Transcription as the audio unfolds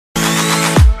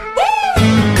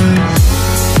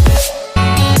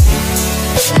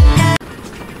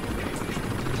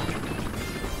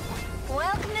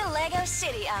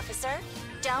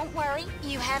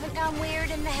I'm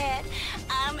weird in the head.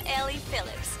 I'm Ellie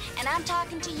Phillips, and I'm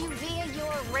talking to you via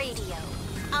your radio.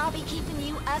 I'll be keeping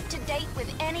you up to date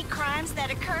with any crimes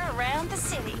that occur around the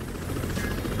city.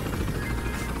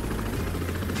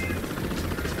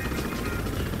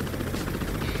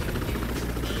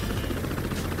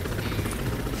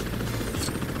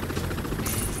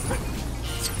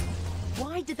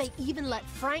 Why did they even let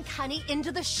Frank Honey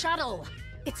into the shuttle?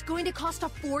 It's going to cost a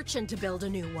fortune to build a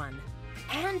new one.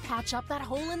 And patch up that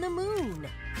hole in the moon.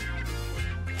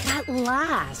 At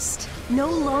last! No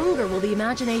longer will the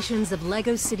imaginations of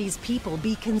Lego City's people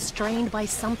be constrained by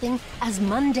something as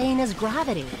mundane as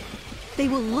gravity. They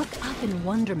will look up in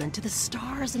wonderment to the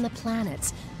stars and the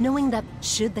planets, knowing that,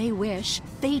 should they wish,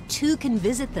 they too can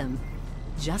visit them.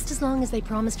 Just as long as they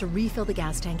promise to refill the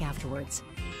gas tank afterwards.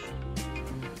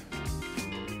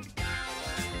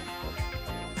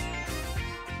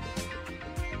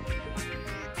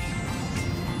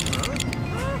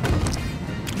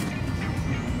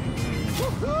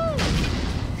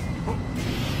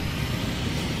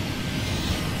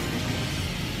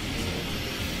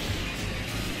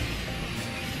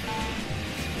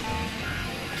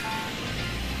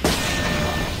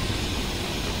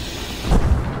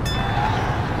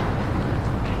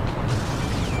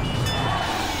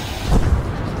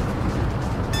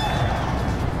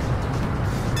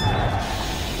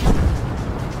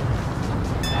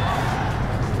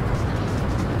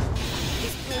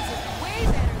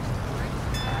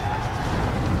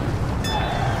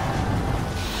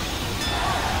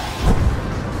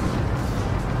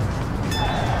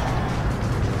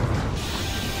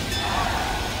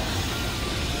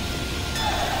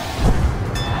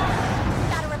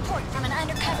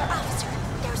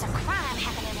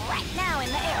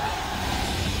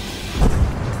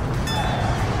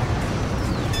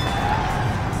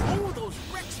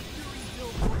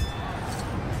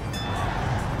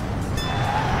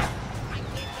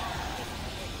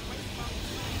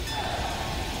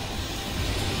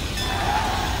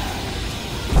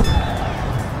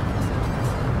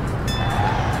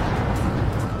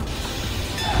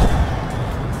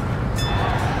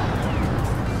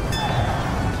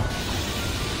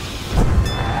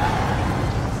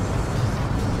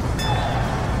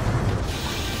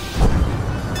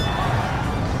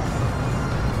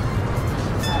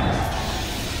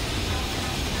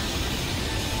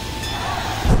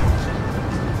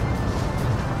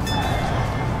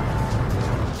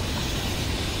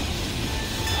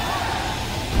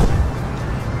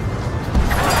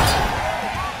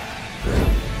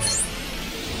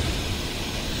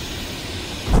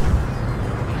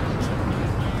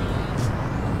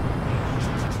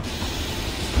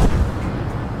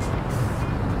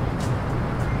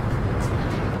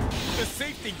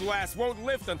 Glass won't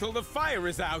lift until the fire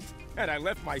is out. And I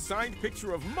left my signed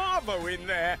picture of Marvo in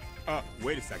there.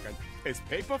 Wait a second. Is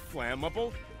paper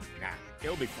flammable? Nah,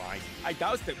 it'll be fine. I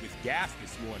doused it with gas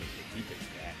this morning to keep it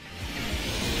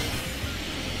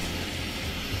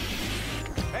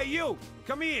wet. Hey, you!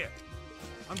 Come here!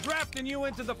 I'm drafting you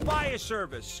into the fire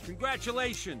service.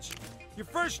 Congratulations. Your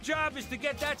first job is to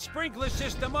get that sprinkler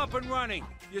system up and running.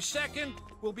 Your second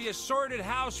will be assorted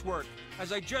housework,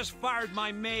 as I just fired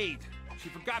my maid. She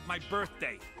forgot my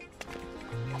birthday.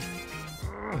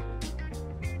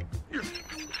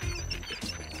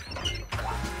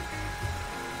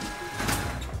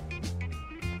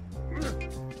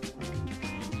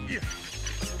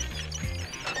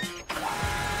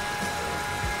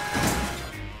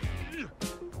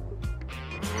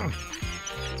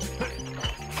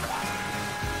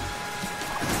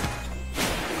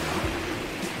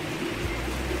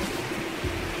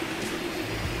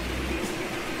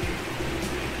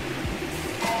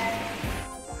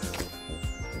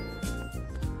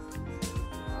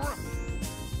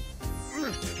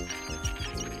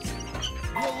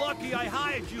 I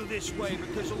hired you this way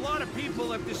because a lot of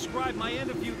people have described my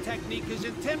interview technique as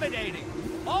intimidating,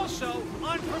 also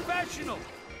unprofessional,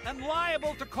 and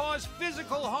liable to cause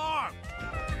physical harm.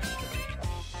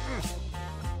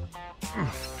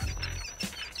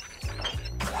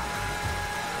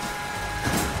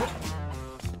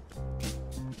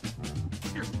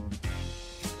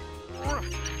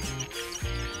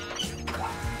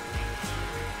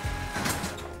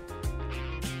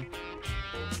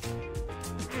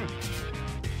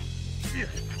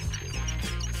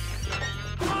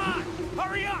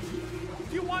 Hurry up!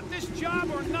 Do you want this job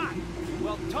or not?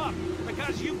 Well, tough,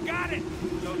 because you got it.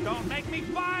 So don't make me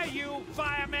fire you,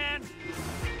 fireman.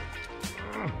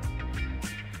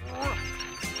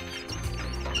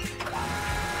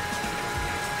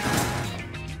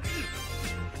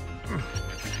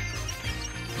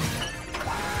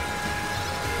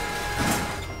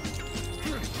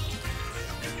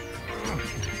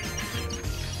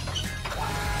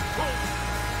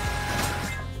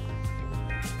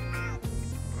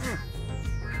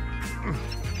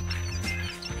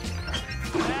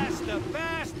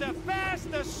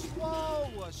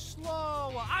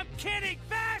 I'm kidding!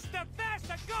 Faster,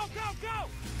 faster! Go, go, go!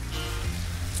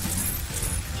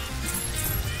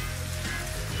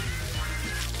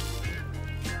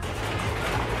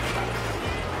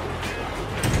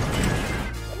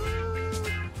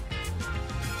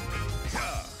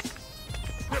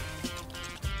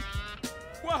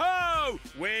 Whoa!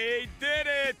 We did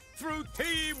it! Through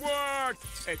teamwork!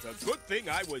 It's a good thing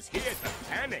I was here to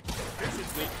panic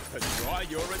sufficiently to draw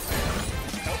your attention.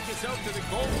 Help yourself to the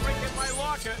gold ring in my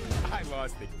locker. I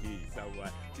lost the key, so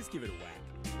just give it a whack.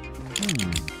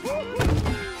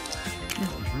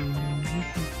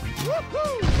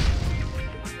 Woohoo!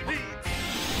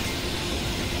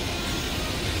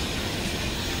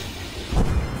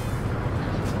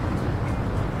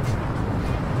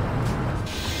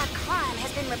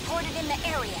 Reported in the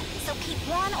area, so keep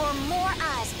one or more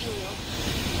eyes peeled.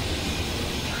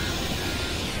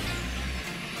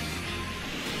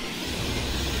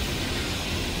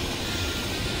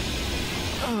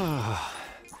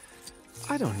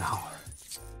 I don't know.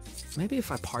 Maybe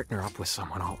if I partner up with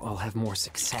someone, I'll have more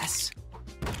success.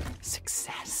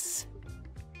 Success.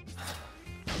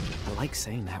 I like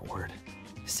saying that word.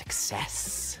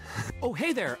 Success. Oh,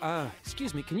 hey there.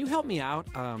 Excuse me, can you help me out?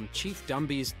 Chief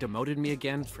Dumby's demoted me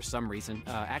again for some reason.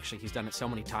 Actually, he's done it so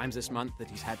many times this month that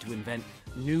he's had to invent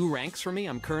new ranks for me.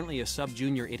 I'm currently a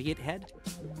sub-junior idiot head.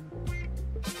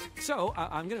 So,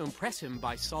 I'm gonna impress him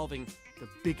by solving the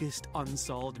biggest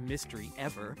unsolved mystery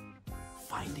ever.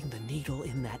 Finding the needle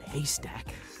in that haystack.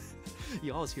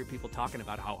 You always hear people talking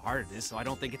about how hard it is, so I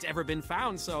don't think it's ever been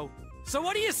found, so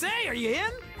what do you say? Are you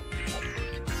in?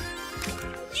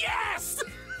 Yes!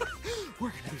 We're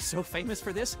gonna be so famous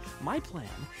for this. My plan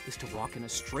is to walk in a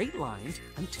straight line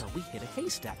until we hit a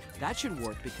haystack. That should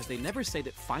work because they never say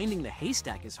that finding the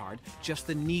haystack is hard, just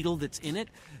the needle that's in it.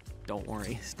 Don't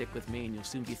worry, stick with me and you'll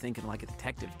soon be thinking like a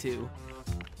detective too.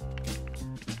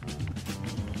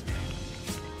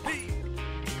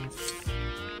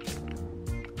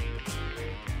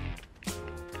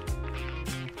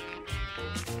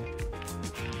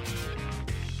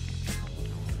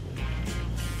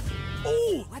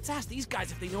 Oh, let's ask these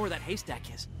guys if they know where that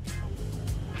haystack is.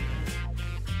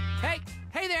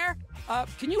 Hey there!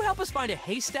 Can you help us find a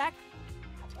haystack?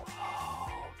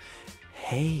 Oh,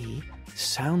 hay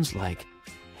sounds like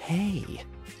hay.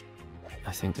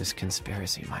 I think this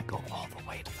conspiracy might go all the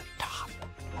way to the top.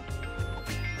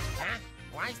 Huh?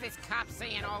 Why is this cop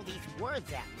saying all these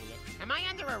words at me? Am I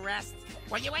under arrest?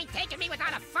 Well, you ain't taking me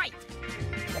without a fight!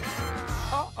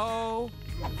 Uh-oh.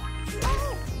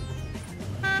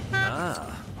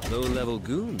 Ah, low-level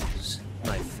goons.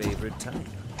 My favorite type.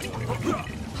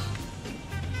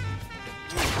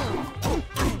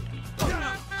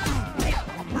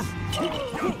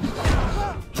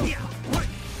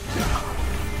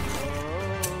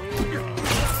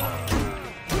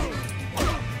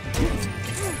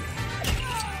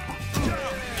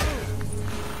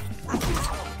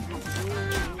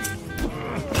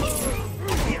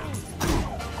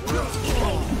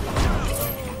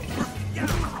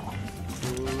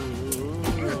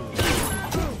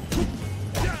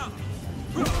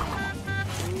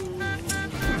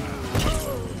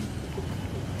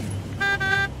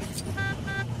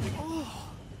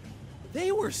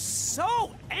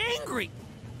 So angry!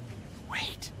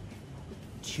 Wait,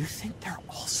 do you think they're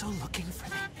also looking for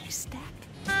that haystack?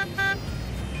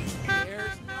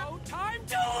 There's no time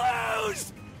to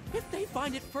lose! If they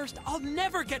find it first, I'll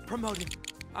never get promoted.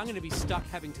 I'm gonna be stuck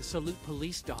having to salute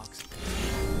police dogs.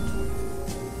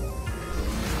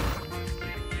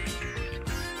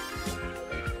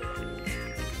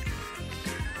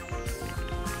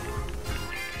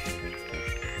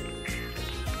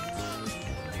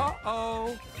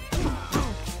 Uh-oh.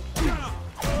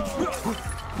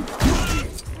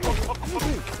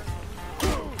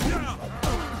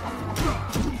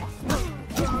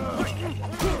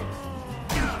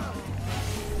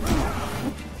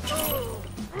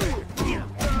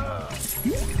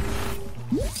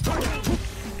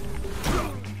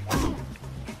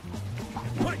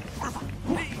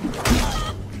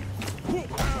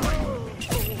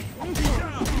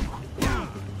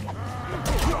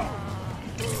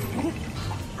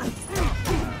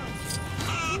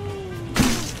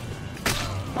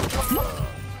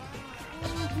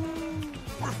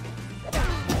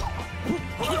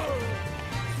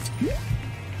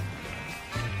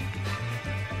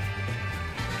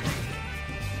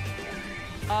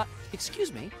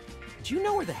 Excuse me, do you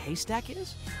know where the haystack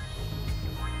is?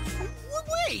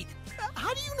 Wait!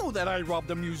 How do you know that I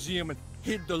robbed a museum and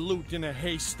hid the loot in a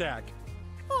haystack?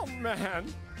 Oh, man.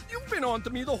 You've been on to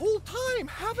me the whole time,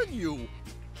 haven't you?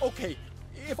 Okay,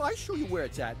 if I show you where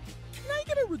it's at, Can I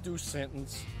get a reduced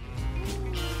sentence?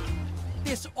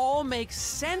 This all makes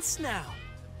sense now.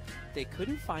 They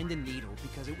couldn't find the needle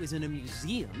because it was in a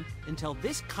museum until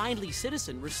this kindly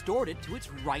citizen restored it to its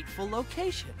rightful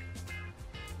location.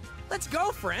 Let's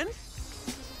go, friend.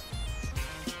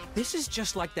 This is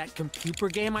just like that computer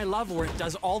game I love where it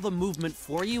does all the movement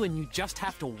for you and you just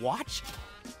have to watch.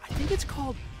 I think it's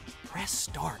called Press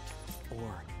Start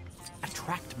or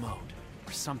Attract Mode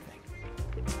or something.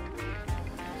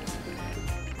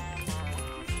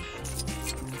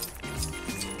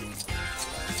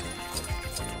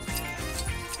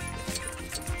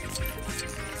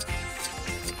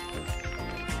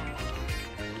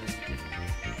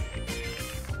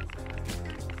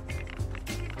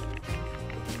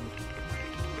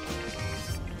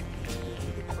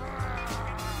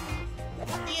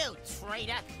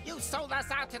 You sold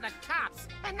us out to the cops,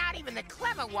 and not even the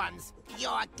clever ones.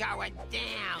 You're going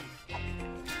down.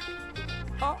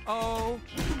 Uh-oh.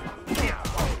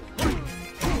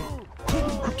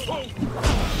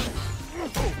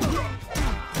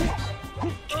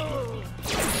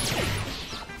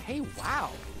 Hey, wow.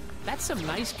 That's some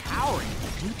nice cowering.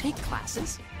 Do you take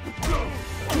classes?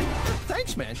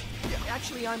 Thanks, man.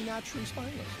 Actually, I'm naturally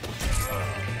spineless.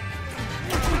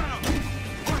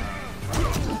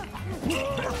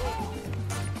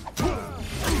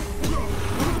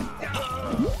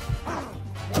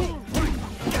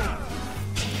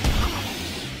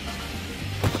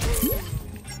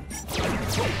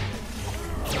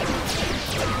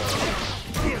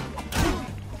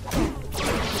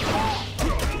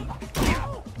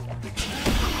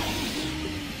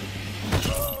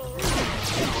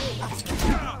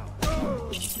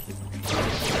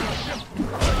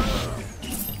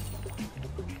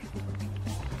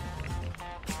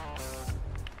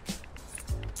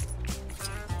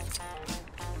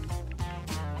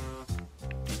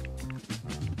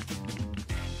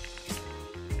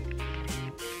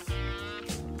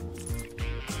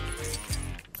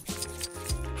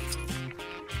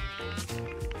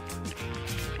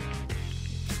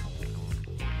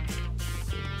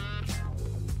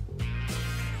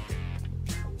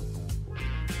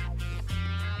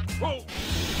 Whoa!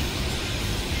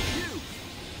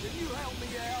 Can you help me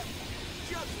out?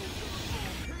 Justin's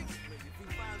gonna pinch me if he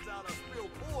finds out I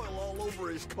spilled oil all over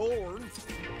his corn.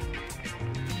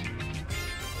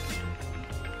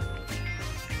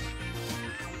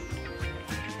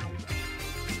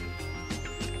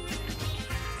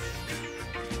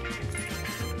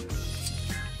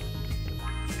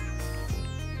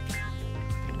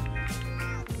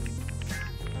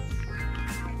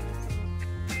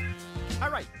 All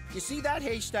right, you see that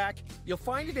haystack? You'll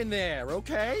find it in there,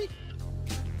 okay?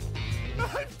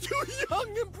 I'm too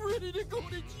young and pretty to go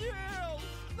to jail!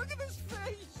 Look at this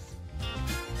face!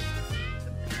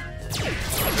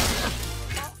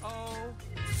 Uh-oh.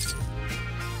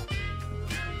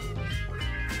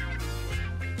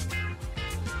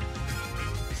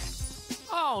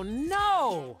 Oh,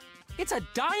 no! It's a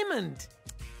diamond!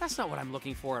 That's not what I'm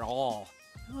looking for at all.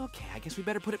 Okay, I guess we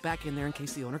better put it back in there in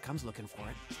case the owner comes looking for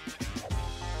it.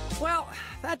 Well,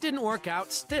 that didn't work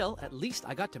out. Still, at least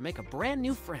I got to make a brand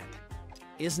new friend.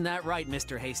 Isn't that right,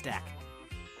 Mr. Haystack?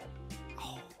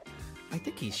 Oh, I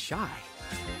think he's shy.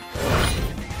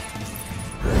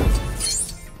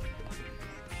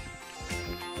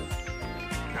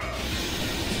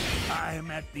 I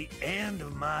am at the end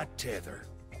of my tether.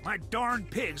 My darn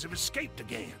pigs have escaped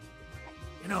again.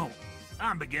 You know,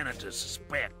 I'm beginning to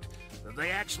suspect that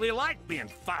they actually like being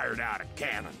fired out of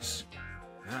cannons.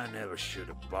 I never should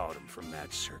have bought them from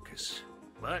that circus.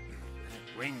 But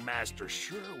that ringmaster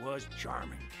sure was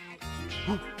charming.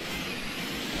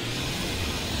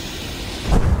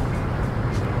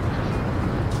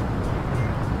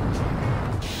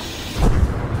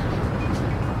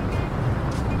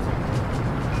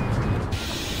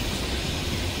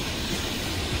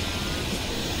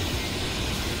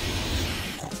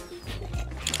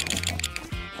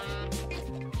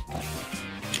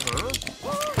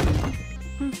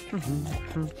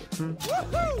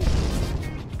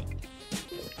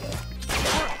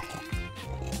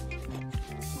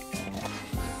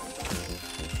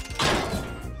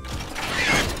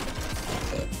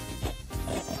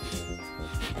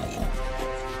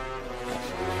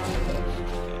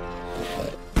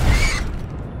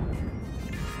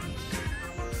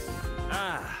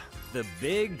 The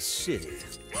big city.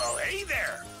 Well, hey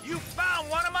there! You found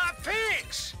one of my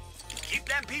pigs! Keep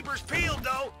them peepers peeled,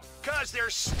 though, because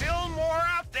there's still more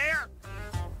out there.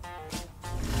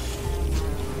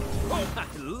 Oh, I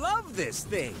love this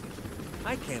thing.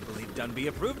 I can't believe Dunby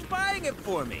approved buying it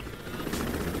for me.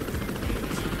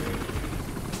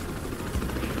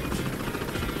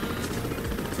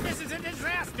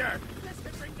 faster!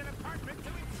 This brings an apartment to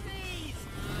its knees!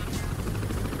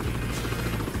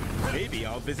 Maybe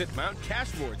I'll visit Mount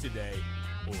Cashmore today.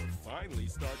 Or finally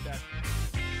start that...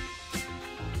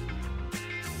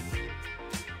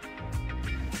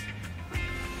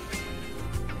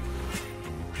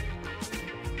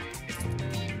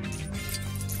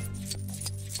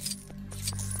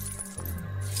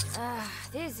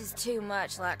 This is too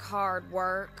much like hard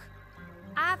work.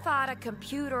 I thought a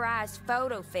computerized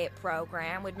photo fit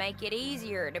program would make it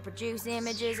easier to produce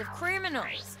images of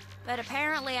criminals. But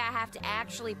apparently I have to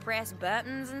actually press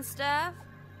buttons and stuff.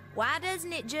 Why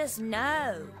doesn't it just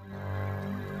know?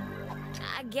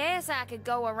 I guess I could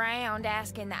go around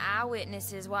asking the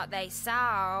eyewitnesses what they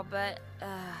saw, but,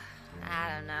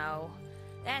 I don't know.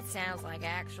 That sounds like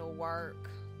actual work.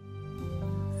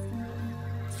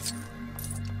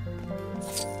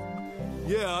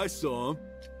 Yeah, I saw him.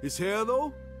 His hair,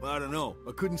 though? I don't know.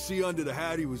 I couldn't see under the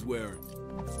hat he was wearing.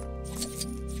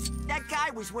 That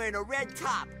guy was wearing a red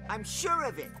top. I'm sure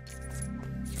of it.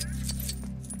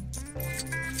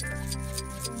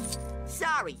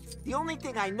 Sorry, the only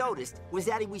thing I noticed was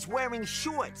that he was wearing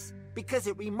shorts, because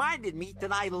it reminded me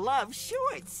that I love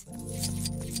shorts.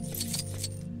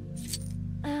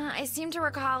 I seem to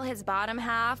recall his bottom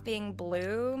half being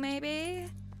blue, maybe?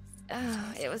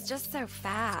 It was just so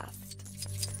fast.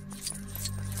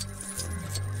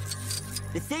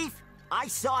 The thief? I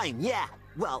saw him, yeah.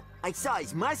 Well, I saw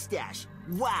his mustache.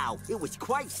 Wow, it was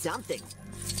quite something.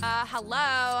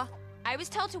 Hello? I was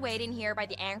told to wait in here by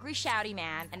the angry shouty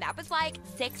man, and that was like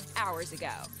 6 hours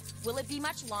ago. Will it be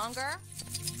much longer?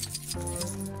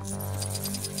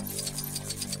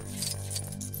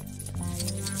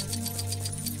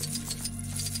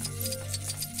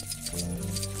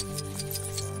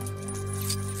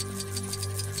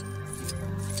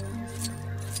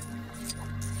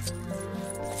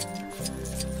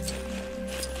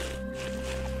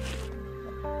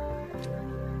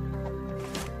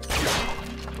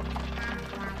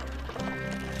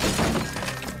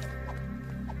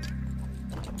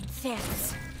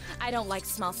 Thanks. I don't like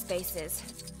small spaces.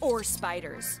 Or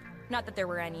spiders. Not that there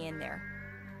were any in there.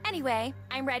 Anyway,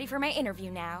 I'm ready for my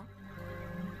interview now.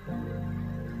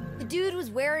 The dude was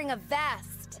wearing a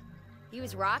vest. He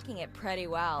was rocking it pretty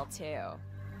well, too.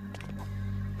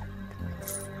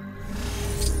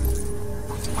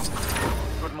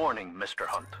 Good morning, Mr.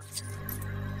 Hunt.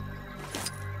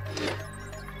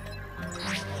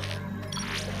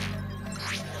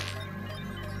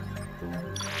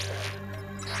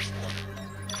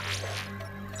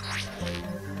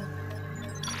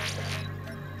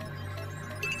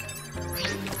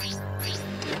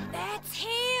 That's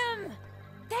him!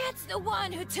 That's the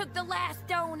one who took the last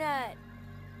donut!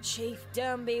 Chief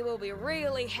Dumby will be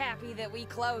really happy that we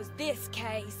closed this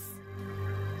case.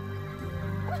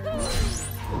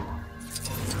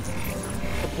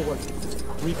 Abort.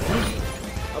 Repeat.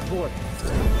 Abort.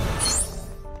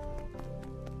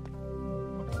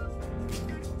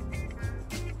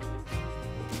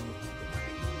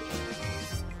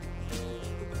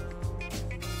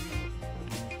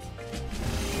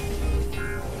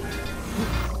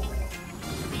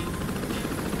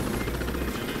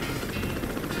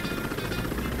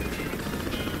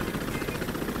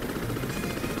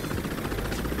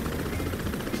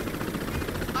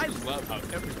 Love how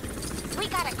everything... We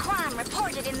got a crime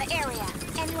reported in the area.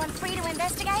 Anyone free to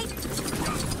investigate?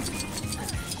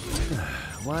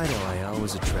 Why do I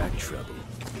always attract trouble?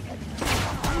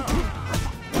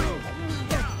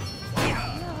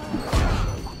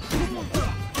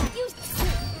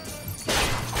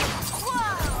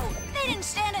 Whoa! They didn't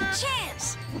stand a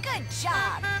chance. Good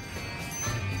job.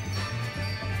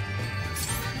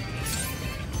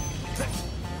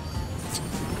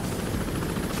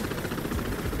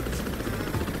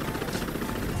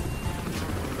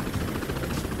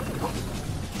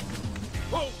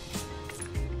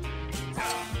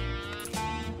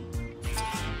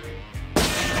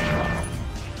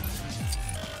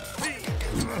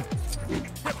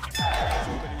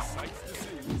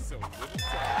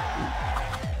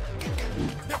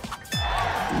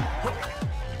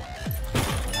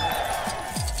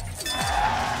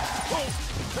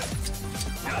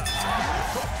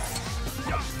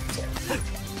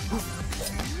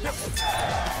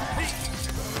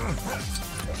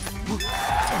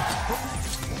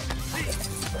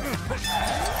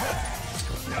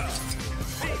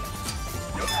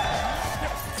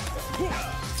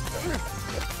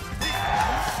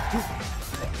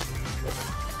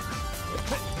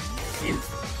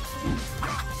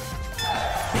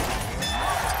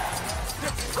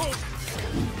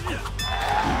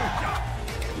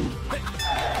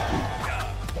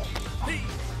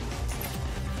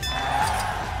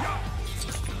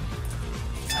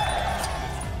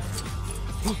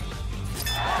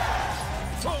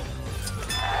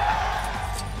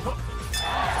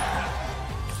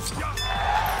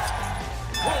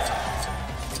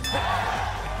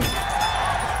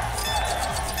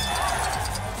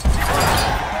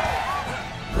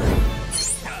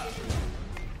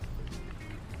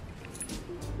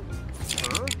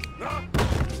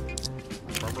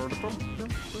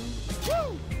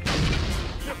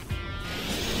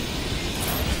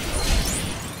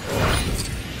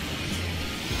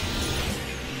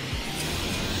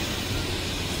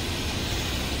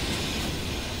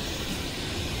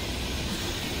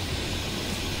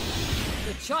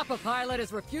 chopper pilot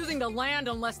is refusing to land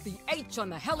unless the H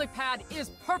on the helipad is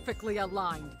perfectly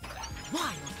aligned. Why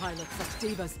are pilots such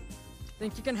divas?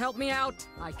 Think you can help me out?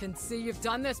 I can see you've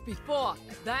done this before.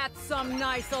 That's some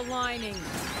nice aligning.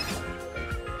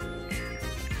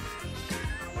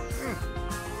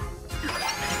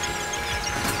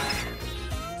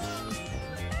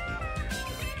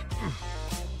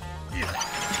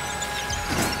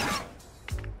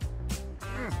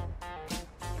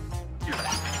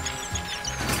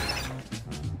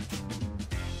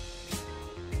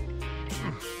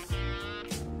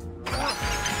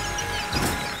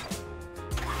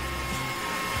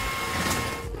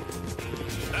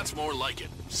 That's more like it.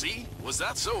 See? Was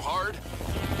that so hard?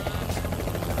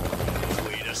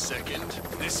 Wait a second.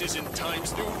 This isn't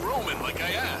Times New Roman like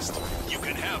I asked. You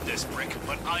can have this brick,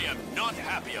 but I am not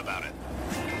happy about it.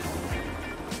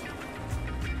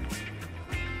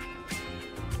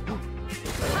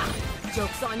 Ha!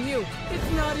 Joke's on you.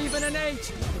 It's not even an H.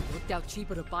 It worked out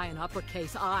cheaper to buy an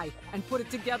uppercase I and put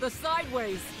it together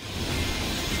sideways.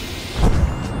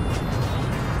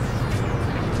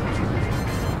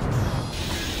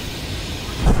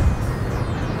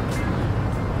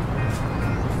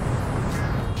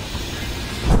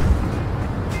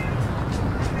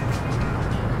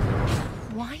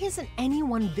 Why isn't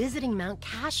anyone visiting Mount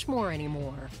Cashmore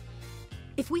anymore?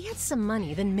 If we had some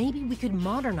money, then maybe we could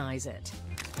modernize it.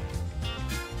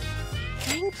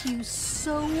 Thank you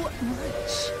so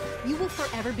much. You will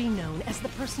forever be known as the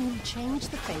person who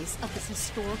changed the face of this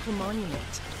historical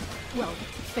monument. Well,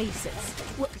 faces.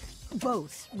 Well,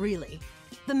 both, really.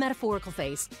 The metaphorical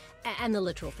face and the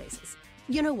literal faces.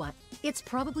 You know what? It's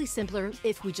probably simpler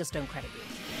if we just don't credit you.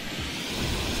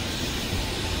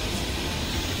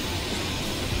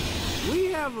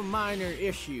 We have a minor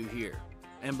issue here.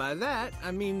 And by that,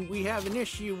 I mean we have an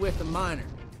issue with a minor.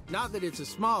 Not that it's a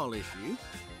small issue.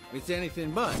 It's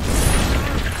anything but.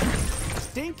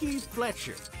 Stinky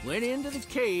Fletcher went into the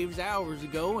caves hours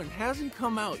ago and hasn't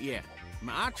come out yet.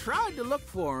 I tried to look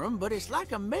for him, but it's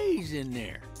like a maze in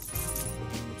there.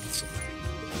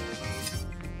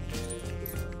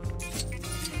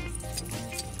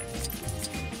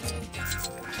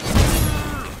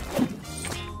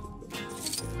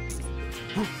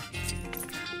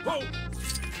 Whoa!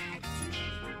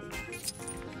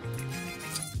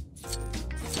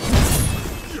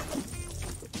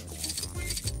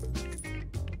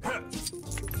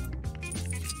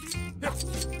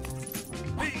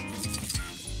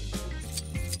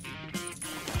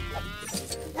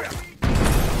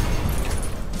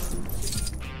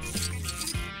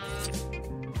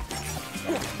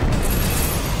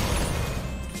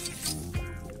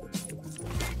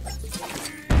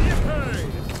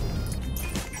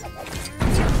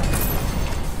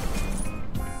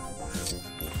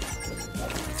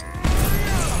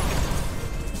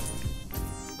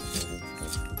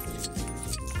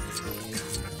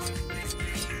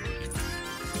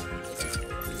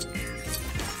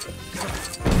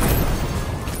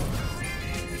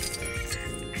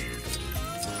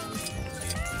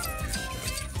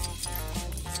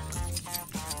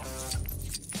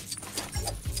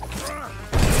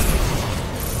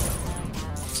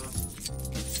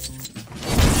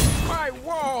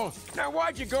 Now,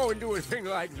 why'd you go and do a thing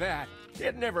like that?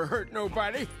 It never hurt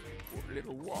nobody. Poor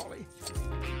little Wally.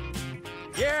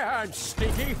 Yeah, I'm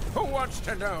Stinky. Who wants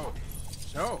to know?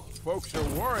 So, folks are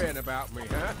worrying about me,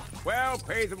 huh? Well,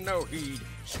 pay them no heed.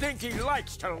 Stinky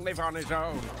likes to live on his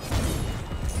own.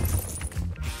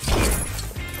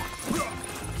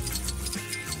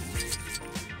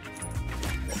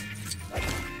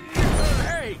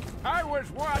 Hey, I was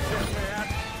watching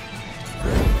that.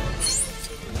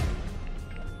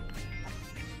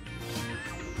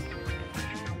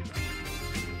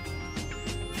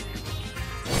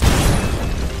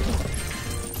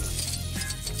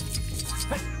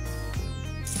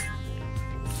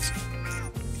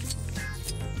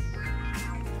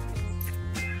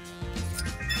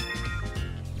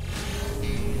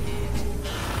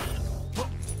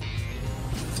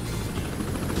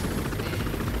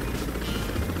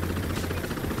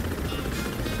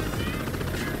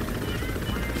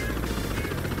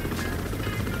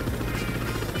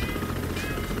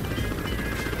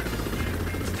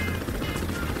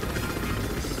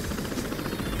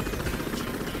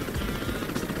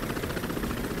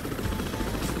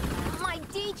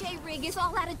 Is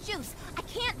all out of juice. I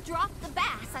can't drop the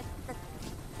bass. The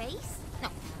bass? No,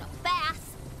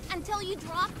 bass. Until you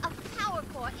drop a power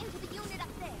core into the unit up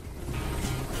there.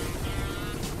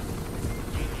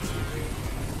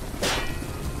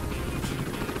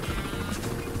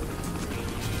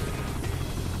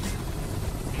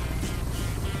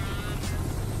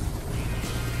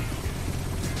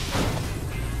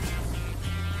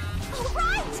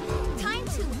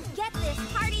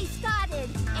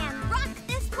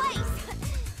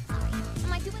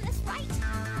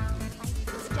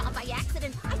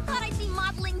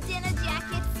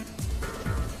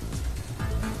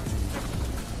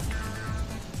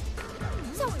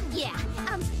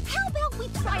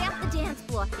 try out the dance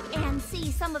floor and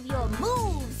see some of your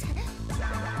moves. So,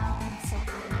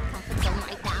 confidence on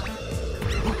right now.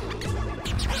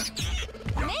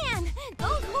 Man,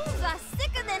 those moves are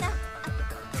sicker than I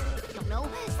don't know,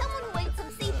 someone who ate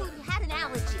some seafood who had an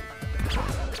allergy.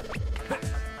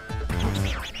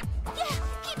 Yeah,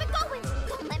 keep it going.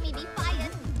 Don't let me be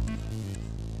fired.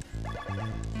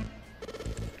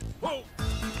 Whoa!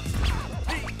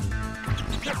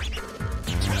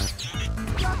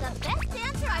 You're the best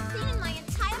dancer I've seen in my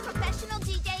entire professional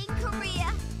DJing career.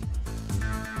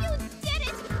 You did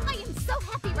it! I am so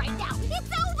happy right now.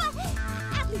 It's over!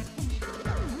 At least for me.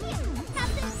 Here,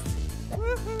 have this.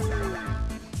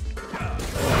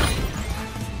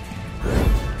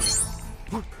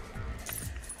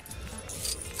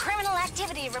 Criminal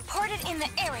activity reported in the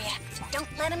area. Don't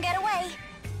let him get away.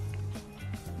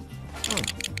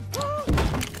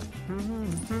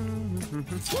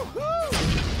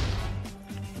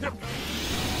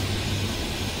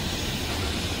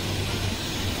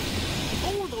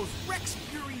 Oh, those Rex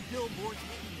Fury billboards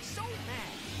make me so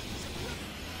mad.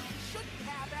 Shouldn't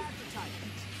have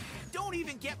advertisements. Don't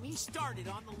even get me started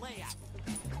on the layout.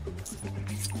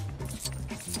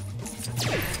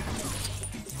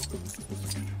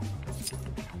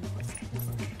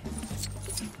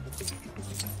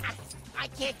 I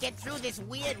can't get through this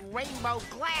weird rainbow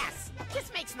glass.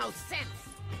 This makes no sense.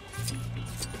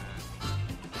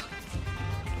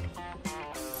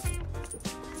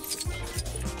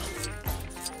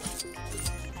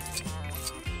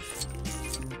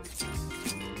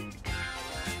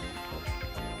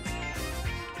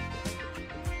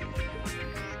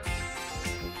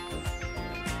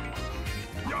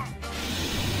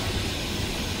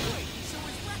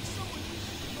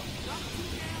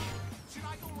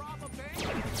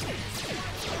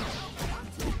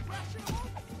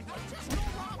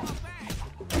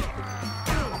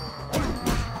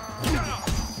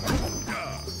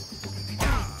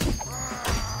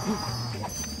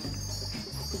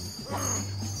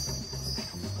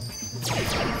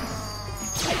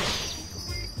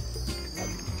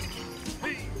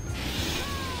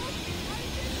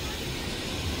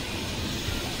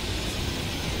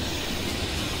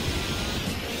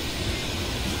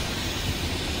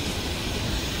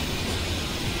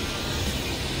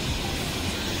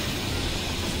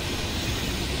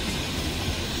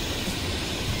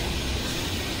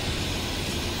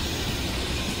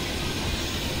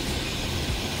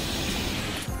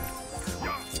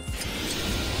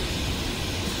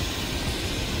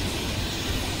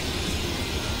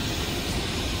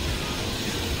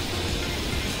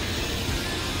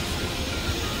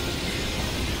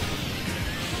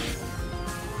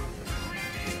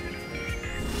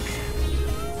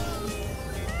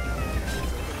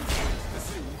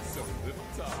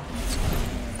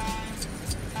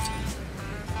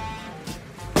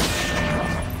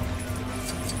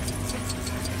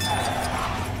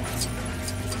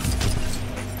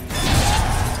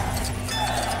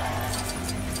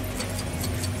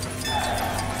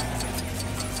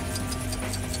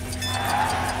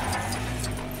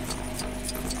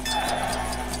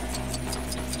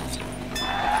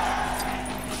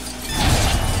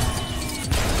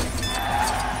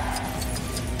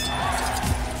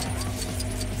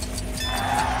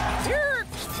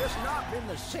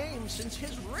 Since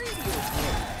his radio broke.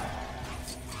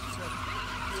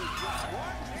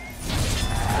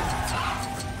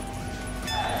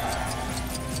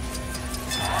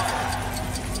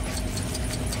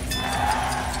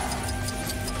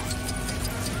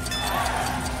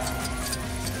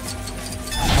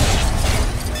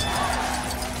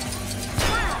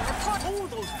 Oh,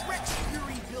 those Rex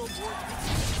Fury billboards.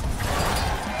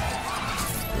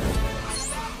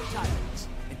 Advertisements.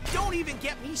 And don't even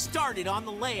get me started on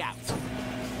the layout.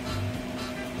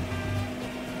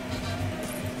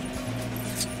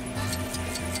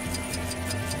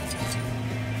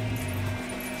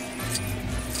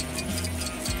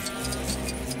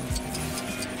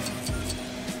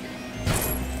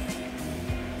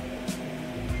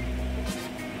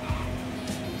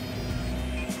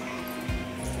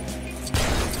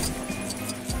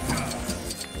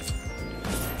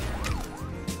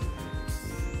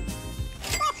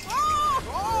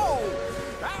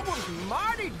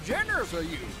 Generous of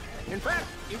you. In fact,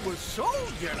 it was so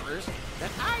generous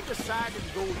that I decided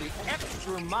to go the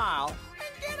extra mile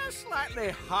and get a slightly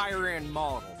higher-end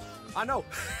model. I know,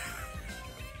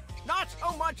 not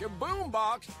so much a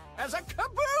boombox as a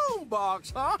kaboom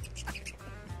box, huh?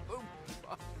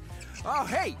 Oh,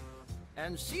 hey,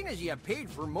 and seeing as you paid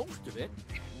for most of it,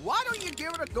 why don't you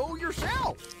give it a go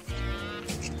yourself?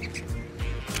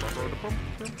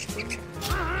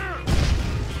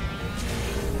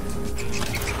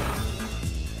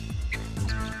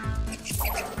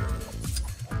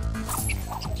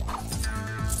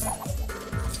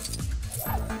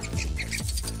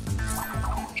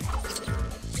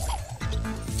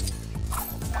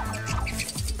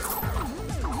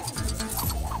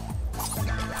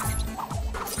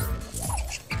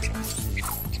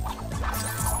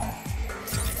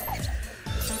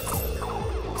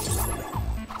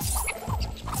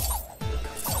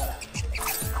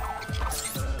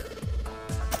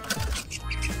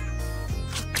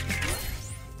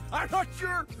 I'm not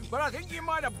sure, but I think you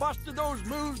might have busted those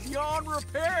moves beyond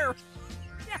repair.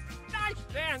 Yeah, nice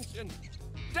dancing.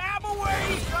 Dab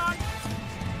away, son!